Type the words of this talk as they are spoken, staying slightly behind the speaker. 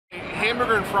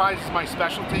hamburger and fries is my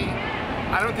specialty.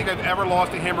 I don't think I've ever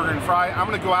lost a hamburger and fry. I'm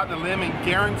going to go out on a limb and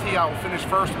guarantee I will finish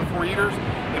first of the 4 eaters.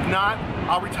 If not,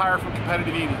 I'll retire from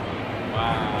competitive eating.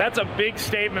 Wow. That's a big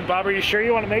statement, Bob. Are you sure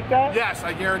you want to make that? Yes,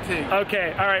 I guarantee.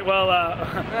 Okay, all right, well,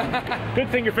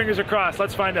 good thing your fingers are crossed.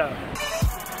 Let's find out.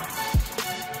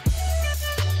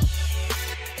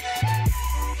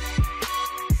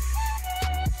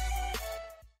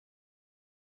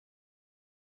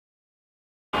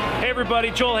 Hey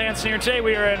everybody, Joel Hansen here. Today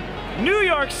we are in New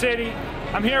York City.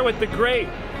 I'm here with the great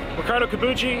Ricardo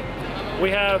Corbucci.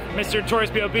 We have Mr. Notorious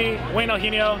B.O.B, Wayne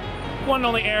Algenio, one and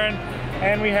only Aaron,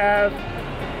 and we have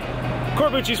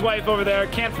Corbucci's wife over there.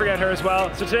 Can't forget her as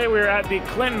well. So today we're at the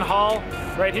Clinton Hall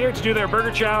right here to do their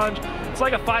burger challenge. It's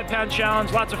like a 5-pound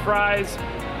challenge, lots of fries,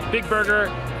 big burger.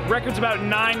 Record's about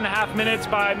 9.5 minutes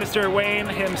by Mr. Wayne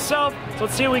himself. So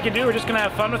let's see what we can do. We're just gonna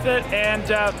have fun with it, and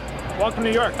welcome to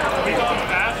New York. Are we going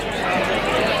fast or something?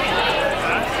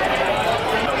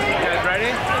 You guys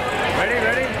ready?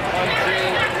 Ready? 1, 2,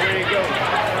 3, go.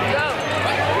 Go!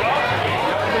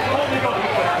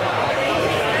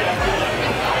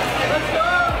 Let's go!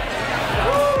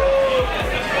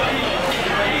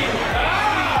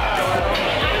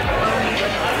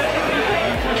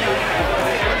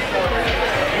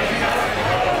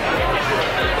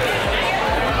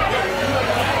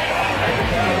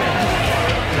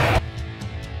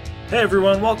 Hey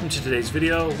everyone, welcome to today's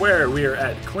video where we are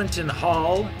at Clinton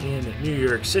Hall in New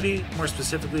York City. More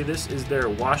specifically, this is their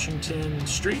Washington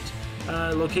Street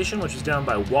location, which is down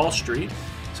by Wall Street.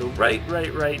 So right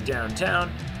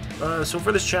downtown. So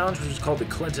for this challenge, which is called the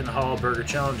Clinton Hall Burger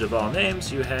Challenge of all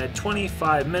names, you had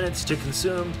 25 minutes to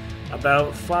consume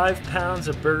about 5 pounds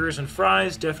of burgers and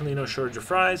fries, definitely no shortage of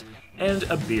fries, and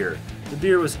a beer. The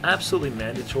beer was absolutely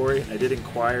mandatory. I did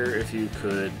inquire if you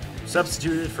could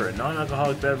substitute it for a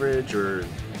non-alcoholic beverage or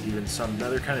even some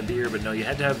other kind of beer, but no, you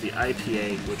had to have the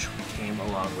IPA, which came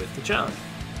along with the challenge.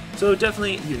 So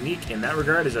definitely unique in that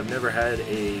regard, as I've never had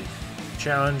a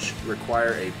challenge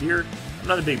require a beer. I'm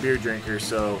not a big beer drinker,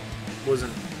 so it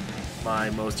wasn't my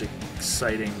most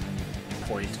exciting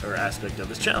point or aspect of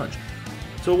this challenge.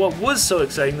 So what was so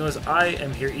exciting though is I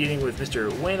am here eating with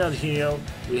Mr. Wayne Algenio,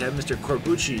 we have Mr.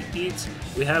 Corbucci Eats,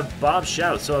 we have Bob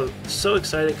Shout. So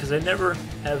excited because I never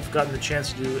have gotten the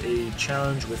chance to do a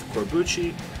challenge with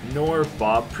Corbucci nor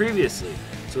Bob previously.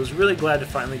 So I was really glad to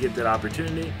finally get that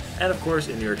opportunity, and of course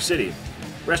in New York City.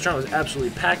 The restaurant was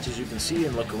absolutely packed, as you can see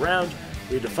and look around.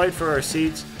 We had to fight for our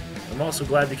seats. I'm also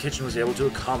glad the kitchen was able to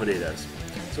accommodate us.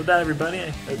 So with that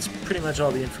everybody, that's pretty much all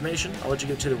the information. I'll let you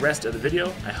get to the rest of the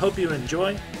video. I hope you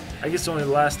enjoy. I guess only the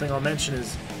last thing I'll mention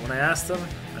is when I asked them,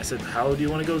 I said, how do you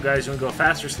want to go guys? You want to go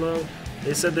fast or slow?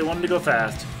 They said they wanted to go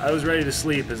fast. I was ready to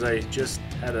sleep as I just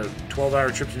had a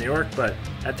 12-hour trip to New York, but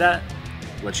at that,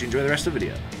 I'll let you enjoy the rest of the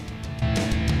video.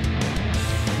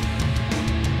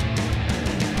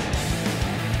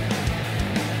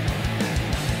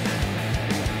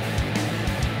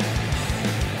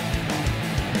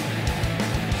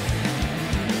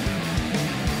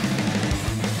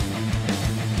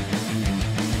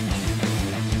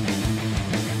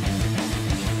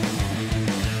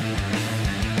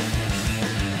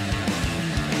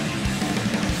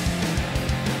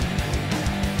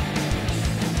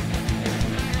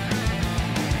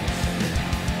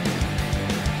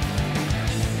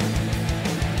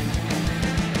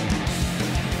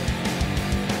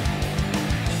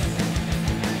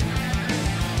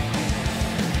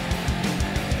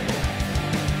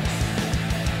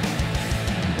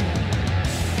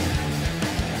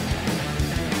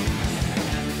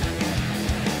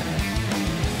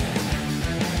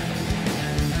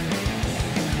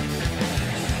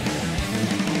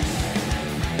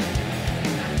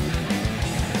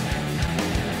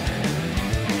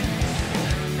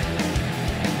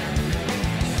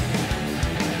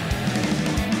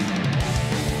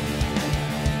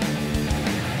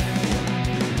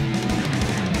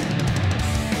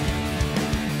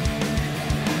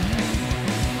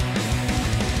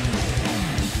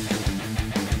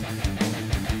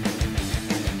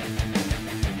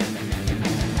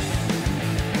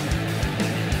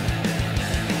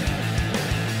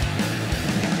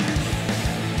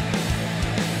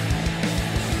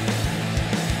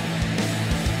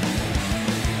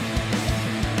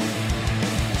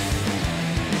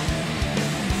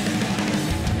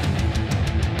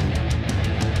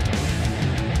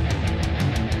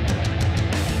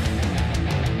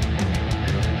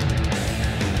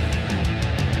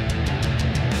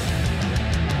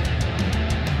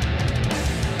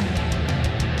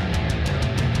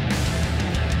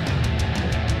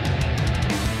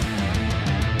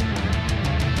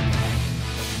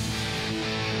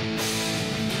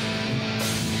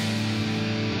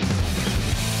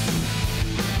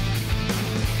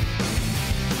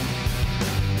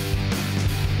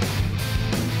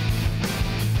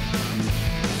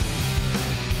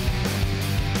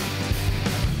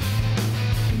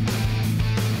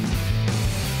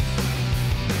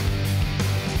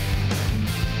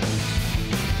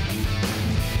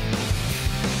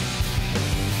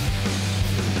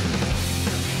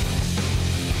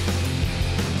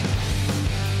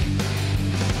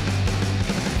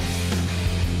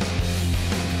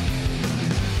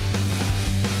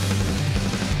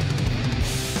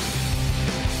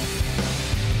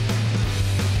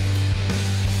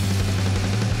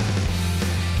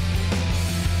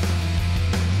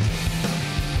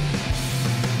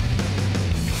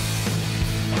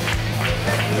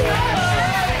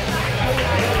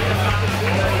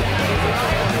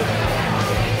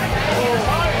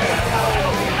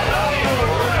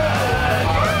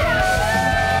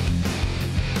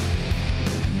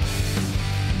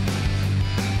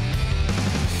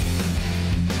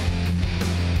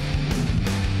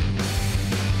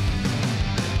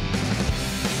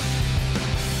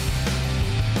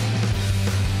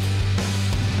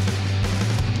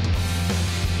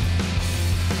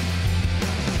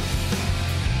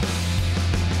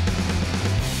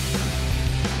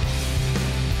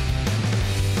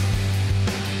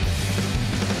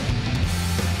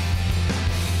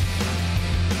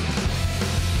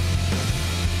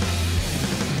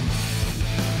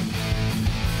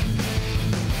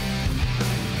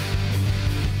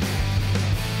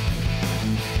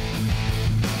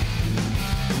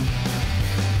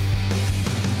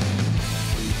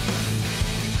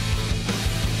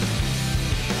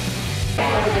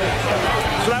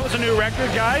 new record,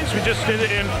 guys. We just did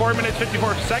it in 4 minutes,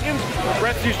 54 seconds. The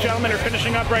rest of these gentlemen are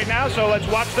finishing up right now, so let's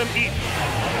watch them eat.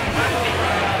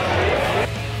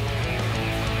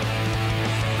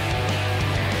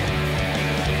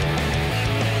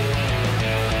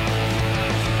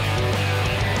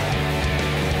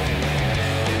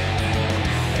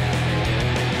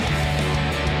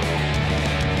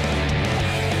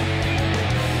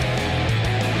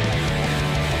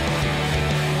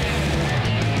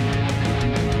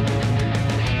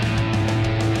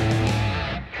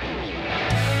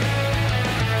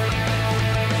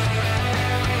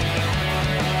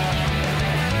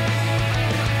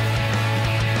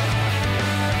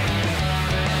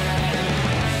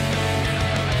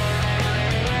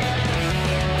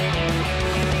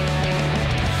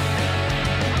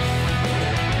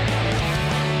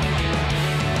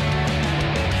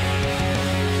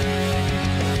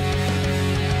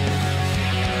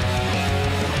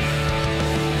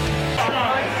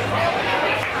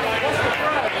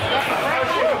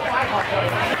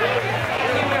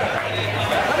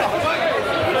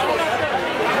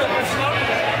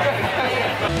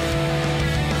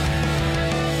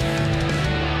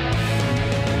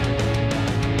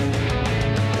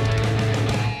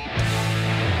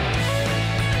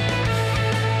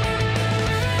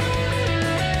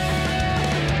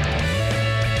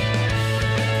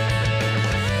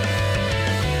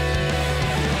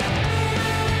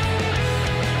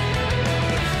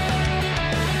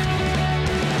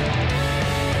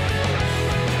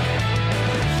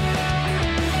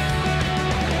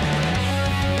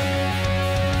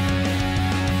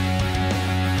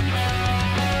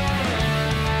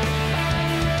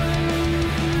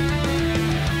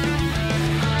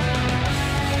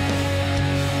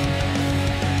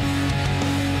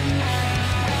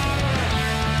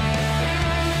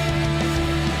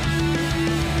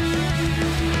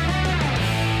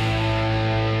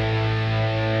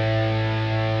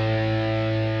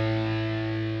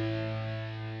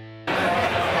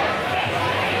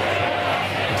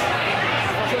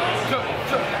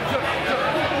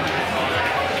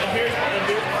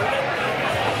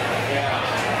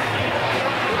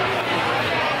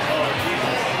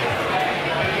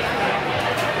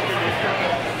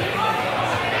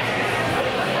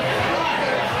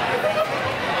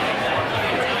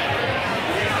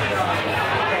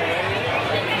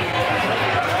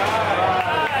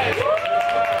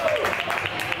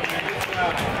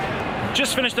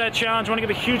 Just finished that challenge. I want to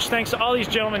give a huge thanks to all these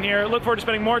gentlemen here. Look forward to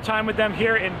spending more time with them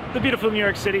here in the beautiful New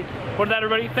York City. With that,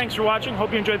 everybody, thanks for watching.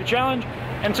 Hope you enjoyed the challenge.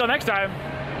 Until next time,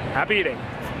 happy eating.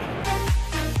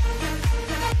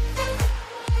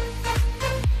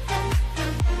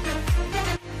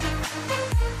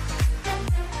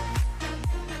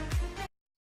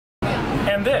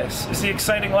 And this is the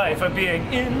exciting life of being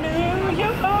in New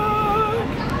York.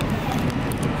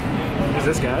 Is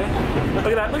this guy? Look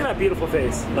at that beautiful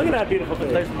face. Look at that beautiful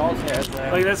face. There's false hairs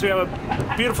there. Look at this, we have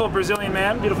a beautiful Brazilian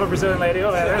man, beautiful Brazilian lady.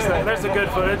 Oh, yeah, there's the good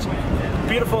footage.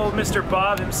 Beautiful Mr.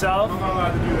 Bob himself.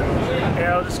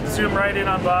 Yeah, I'll just zoom right in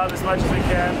on Bob as much as we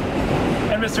can.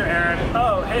 And Mr. Aaron.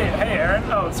 Oh, hey Aaron.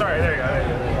 Oh, sorry, there you go.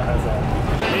 How's that?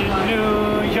 In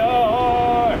New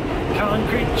York,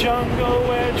 concrete jungle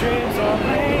where dreams are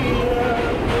made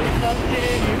of. There's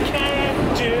nothing you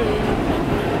can't do.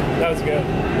 That was good.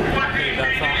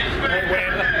 Hey,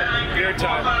 Wayne, your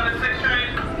time.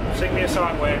 Sing me a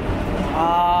song, Wayne.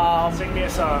 Sing me a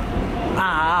song.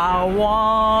 I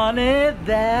want it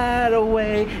that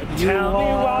way. Tell me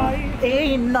why.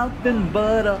 Ain't nothing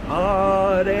but a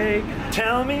heartache.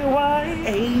 Tell me why.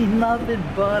 Ain't nothing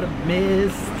but a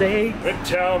mistake. But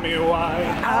tell me why.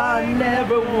 I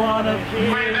never wanna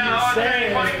hear you say